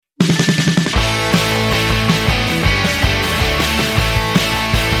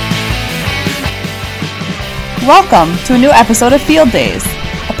Welcome to a new episode of Field Days,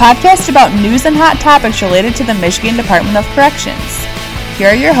 a podcast about news and hot topics related to the Michigan Department of Corrections. Here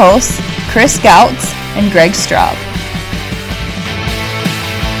are your hosts, Chris Gautz and Greg Straub.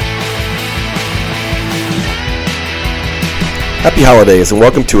 Happy holidays and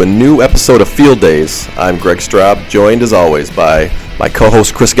welcome to a new episode of Field Days. I'm Greg Straub, joined as always by my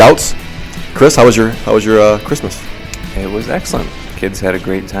co-host Chris Gautz. Chris, how was your Christmas? It was excellent. Kids had a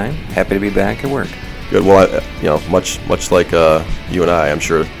great time. Happy to be back at work. Good. Well, much like you and I, I'm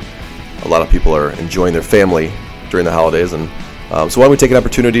sure a lot of people are enjoying their family during the holidays, and so why don't we take an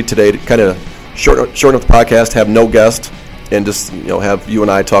opportunity today to kind of shorten up the podcast, have no guest, and just have you and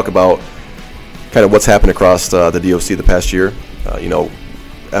I talk about kind of what's happened across the DOC the past year.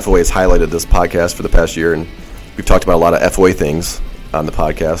 FOA has highlighted this podcast for the past year, and we've talked about a lot of FOA things on the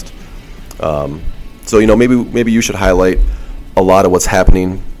podcast. So maybe you should highlight a lot of what's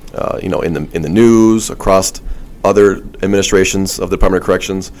happening, in the news across other administrations of the Department of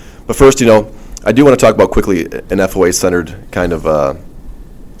Corrections. But first, I do want to talk about quickly an FOA-centered kind of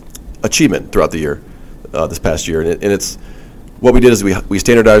achievement throughout the year, this past year, and it's what we did is we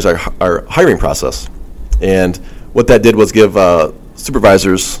standardized our hiring process, and what that did was give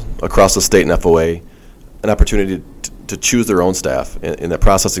supervisors across the state and FOA an opportunity to choose their own staff, and that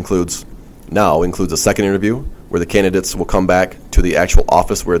process includes a second interview where the candidates will come back to the actual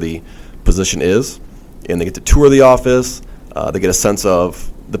office where the position is, and they get to tour the office. They get a sense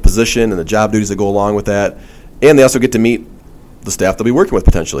of the position and the job duties that go along with that, and they also get to meet the staff they'll be working with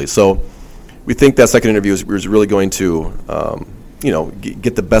potentially. So we think that second interview is really going to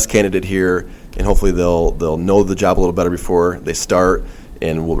get the best candidate here, and hopefully they'll know the job a little better before they start,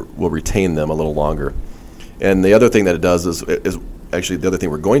 and we'll retain them a little longer. And the other thing that it does is actually the other thing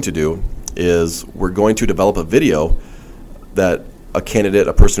we're going to do is we're going to develop a video that a candidate,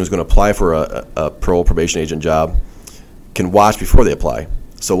 a person who's going to apply for a parole probation agent job, can watch before they apply.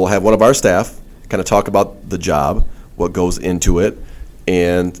 So we'll have one of our staff kind of talk about the job, what goes into it,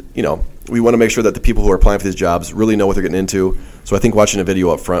 and we want to make sure that the people who are applying for these jobs really know what they're getting into. So I think watching a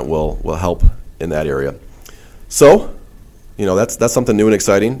video up front will help in that area. So, that's something new and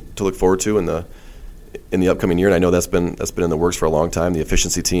exciting to look forward to in the upcoming year, and I know that's been in the works for a long time. The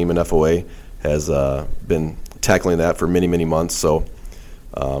efficiency team in FOA has been tackling that for many, many months, so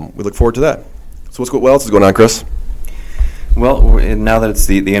we look forward to that. So what else is going on, Chris? Well, now that it's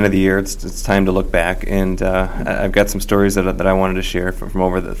the end of the year, it's time to look back, and I've got some stories that I wanted to share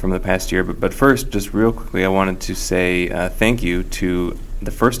from the past year. But first, just real quickly, I wanted to say thank you to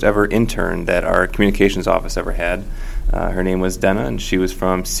the first ever intern that our communications office ever had. Her name was Denna, and she was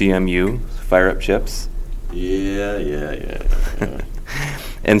from CMU, Fire Up Chips. Yeah.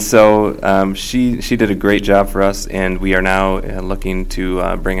 And so she did a great job for us, and we are now looking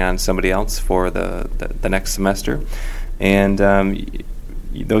to bring on somebody else for the next semester. And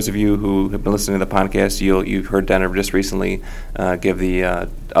those of you who have been listening to the podcast, you've heard Denna just recently give the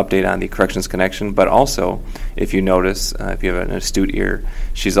update on the Corrections Connection. But also, if you notice, if you have an astute ear,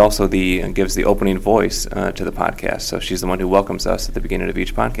 she's also gives the opening voice to the podcast. So she's the one who welcomes us at the beginning of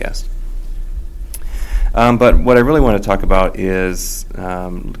each podcast. But what I really want to talk about is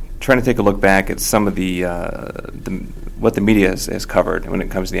trying to take a look back at some of what the media has covered when it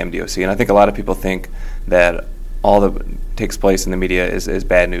comes to the MDOC. And I think a lot of people think that all that takes place in the media is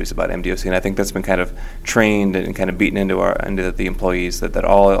bad news about MDOC, and I think that's been kind of trained and kind of beaten into the employees that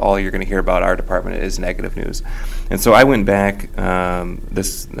all you're going to hear about our department is negative news. And so I went back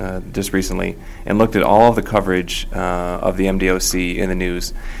just recently and looked at all of the coverage of the MDOC in the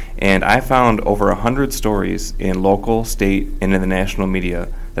news, and I found over 100 stories in local, state, and in the national media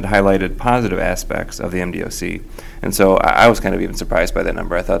that highlighted positive aspects of the MDOC. And so I was kind of even surprised by that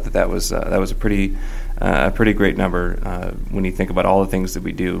number. I thought that was a pretty great number when you think about all the things that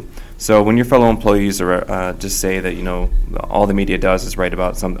we do. So when your fellow employees are just say that all the media does is write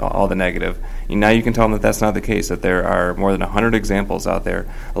about all the negative, now you can tell them that that's not the case. That there are more than 100 examples out there.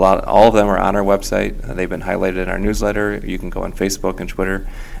 All of them are on our website. They've been highlighted in our newsletter. You can go on Facebook and Twitter,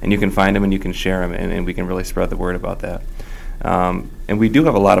 and you can find them and you can share them, and we can really spread the word about that. And we do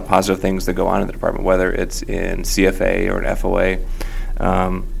have a lot of positive things that go on in the department, whether it's in CFA or in FOA.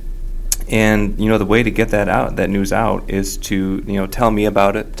 And the way to get that news out is to tell me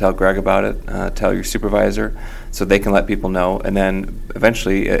about it, tell Greg about it, tell your supervisor, so they can let people know. And then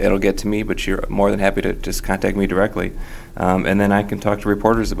eventually it'll get to me, but you're more than happy to just contact me directly, and then I can talk to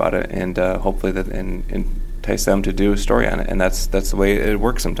reporters about it, and hopefully and entice them to do a story on it. And that's the way it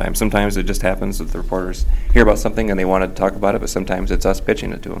works sometimes. Sometimes it just happens that the reporters hear about something and they want to talk about it, but sometimes it's us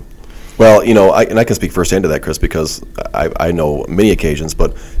pitching it to them. Well, I can speak firsthand to that, Chris, because I know many occasions,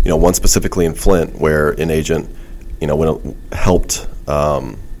 but one specifically in Flint where an agent helped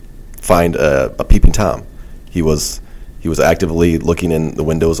find a peeping Tom. He was actively looking in the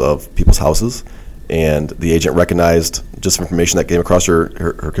windows of people's houses, and the agent recognized just information that came across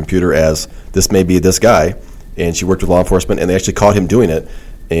her computer as this may be this guy, and she worked with law enforcement, and they actually caught him doing it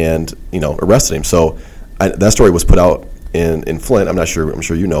and arrested him. So that story was put out in Flint. I'm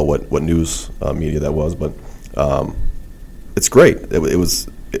sure you know what news media that was, but it's great.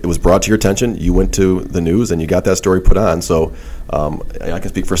 It was brought to your attention. You went to the news and you got that story put on. So I can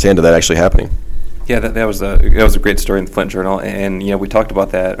speak firsthand to that actually happening. Yeah, that was a great story in the Flint Journal, and we talked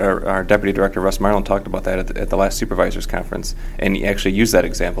about that. Our Deputy Director Russ Marlin talked about that at the last Supervisors Conference, and he actually used that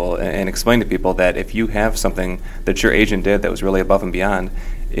example and explained to people that if you have something that your agent did that was really above and beyond,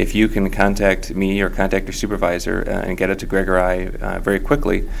 if you can contact me or contact your supervisor and get it to Greg or I very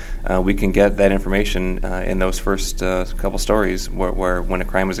quickly, we can get that information in those first couple stories where when a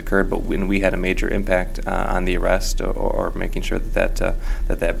crime has occurred, but when we had a major impact on the arrest or making sure that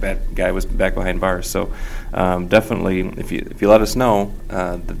bad guy was back behind bars. So definitely, if you let us know,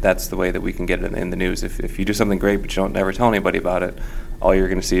 that's the way that we can get it in the news. If you do something great but you don't ever tell anybody about it, all you're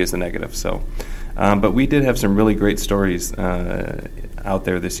going to see is the negative. So. But we did have some really great stories out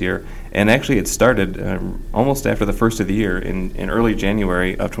there this year, and actually it started almost after the first of the year. In early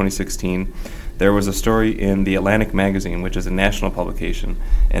January of 2016, there was a story in the Atlantic Magazine, which is a national publication,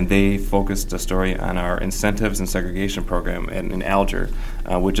 and they focused a story on our incentives and segregation program in Alger,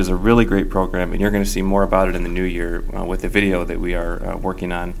 which is a really great program, and you're going to see more about it in the new year with the video that we are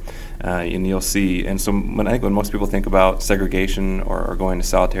working on. And you'll see. And so when most people think about segregation or going to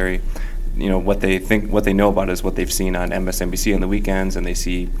solitary, what they know about is what they've seen on MSNBC on the weekends, and they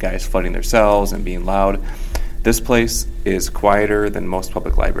see guys flooding their cells and being loud. This place is quieter than most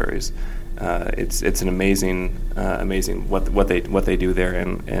public libraries. It's an amazing what they do there,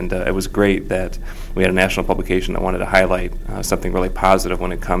 and it was great that we had a national publication that wanted to highlight something really positive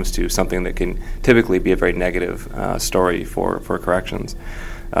when it comes to something that can typically be a very negative story for corrections.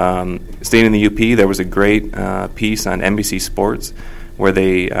 Staying in the UP, there was a great piece on NBC Sports where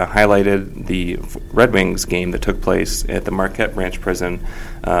they highlighted the Red Wings game that took place at the Marquette Branch Prison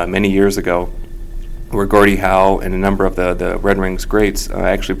many years ago, where Gordie Howe and a number of the Red Wings greats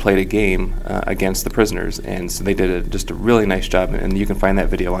actually played a game against the prisoners. And so they did just a really nice job, and you can find that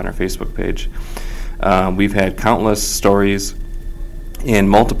video on our Facebook page. We've had countless stories in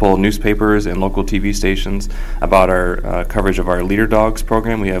multiple newspapers and local TV stations about our coverage of our Leader Dogs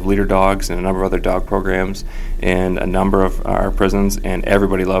program. We have Leader Dogs and a number of other dog programs in a number of our prisons, and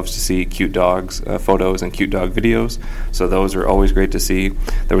everybody loves to see cute dogs photos and cute dog videos, so those are always great to see.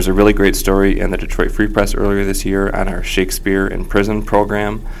 There was a really great story in the Detroit Free Press earlier this year on our Shakespeare in Prison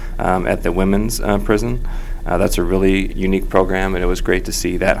program at the women's prison. That's a really unique program, and it was great to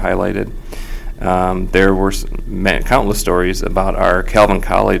see that highlighted. There were countless stories about our Calvin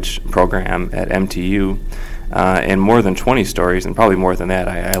College program at MTU, and more than 20 stories, and probably more than that,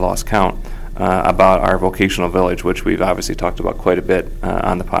 I lost count, about our vocational village, which we've obviously talked about quite a bit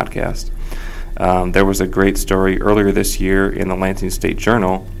on the podcast. There was a great story earlier this year in the Lansing State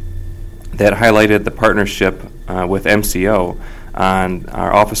Journal that highlighted the partnership with MCO on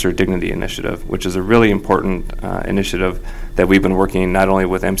our Officer Dignity Initiative, which is a really important initiative that we've been working not only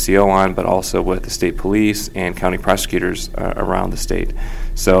with MCO on, but also with the state police and county prosecutors around the state.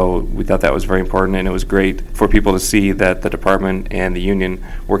 So we thought that was very important, and it was great for people to see that the department and the union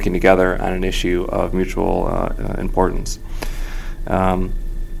working together on an issue of mutual importance. And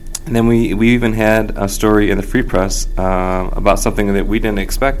then we even had a story in the Free Press about something that we didn't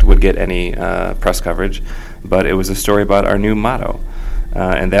expect would get any press coverage, but it was a story about our new motto.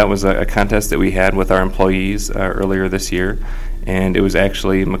 And that was a contest that we had with our employees earlier this year, and it was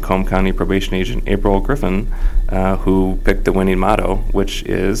actually Macomb County Probation Agent April Griffin who picked the winning motto, which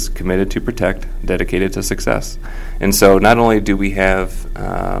is committed to protect, dedicated to success. And so not only do we have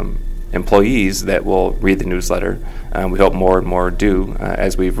employees that will read the newsletter, we hope more and more do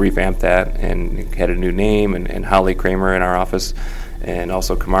as we've revamped that and had a new name, and Holly Kramer in our office, and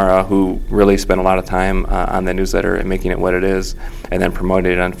also Kamara, who really spent a lot of time on the newsletter and making it what it is, and then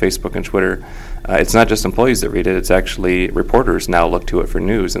promoting it on Facebook and Twitter. It's not just employees that read it, it's actually reporters now look to it for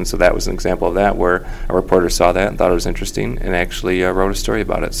news, and so that was an example of that, where a reporter saw that and thought it was interesting and actually wrote a story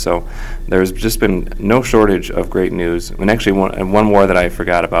about it. So there's just been no shortage of great news. And actually one more that I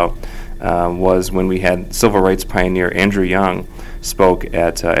forgot about was when we had civil rights pioneer Andrew Young spoke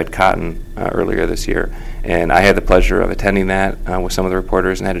at Cotton earlier this year. And I had the pleasure of attending that with some of the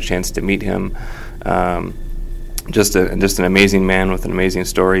reporters and had a chance to meet him just an amazing man with an amazing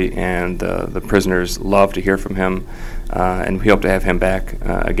story, and the prisoners love to hear from him, and we hope to have him back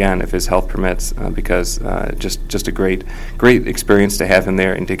again if his health permits, because just a great experience to have him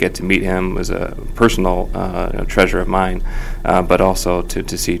there, and to get to meet him was a personal treasure of mine, but also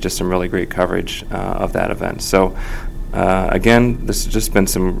to see just some really great coverage of that event. So again, this has just been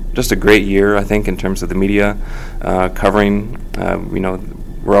a great year, I think, in terms of the media covering.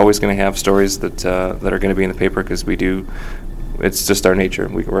 We're always going to have stories that are going to be in the paper, because we do. It's just our nature.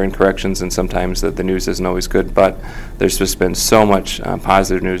 We're in corrections, and sometimes the news isn't always good. But there's just been so much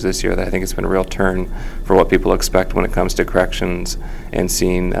positive news this year that I think it's been a real turn for what people expect when it comes to corrections, and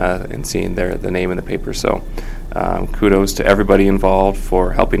seeing the name in the paper. So kudos to everybody involved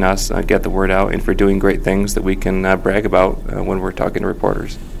for helping us get the word out, and for doing great things that we can brag about when we're talking to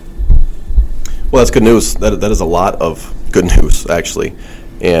reporters. Well, that's good news. That is a lot of good news, actually.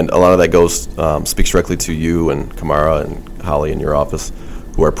 And a lot of that speaks directly to you and Kamara and Holly in your office,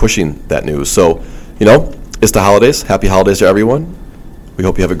 who are pushing that news. So, it's the holidays. Happy holidays to everyone. We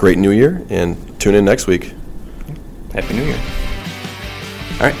hope you have a great new year, and tune in next week. Happy New Year.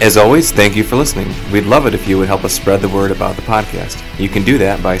 All right, as always, thank you for listening. We'd love it if you would help us spread the word about the podcast. You can do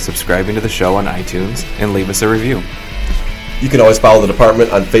that by subscribing to the show on iTunes and leave us a review. You can always follow the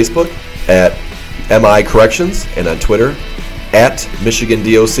department on Facebook at MI Corrections, and on Twitter at Michigan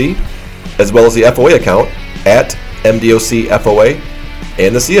DOC, as well as the FOA account at MDOC FOA,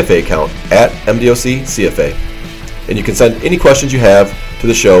 and the CFA account at MDOC CFA. And you can send any questions you have to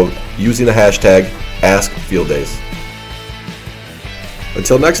the show using the hashtag AskFieldDays.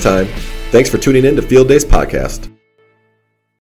 Until next time, thanks for tuning in to Field Days Podcast.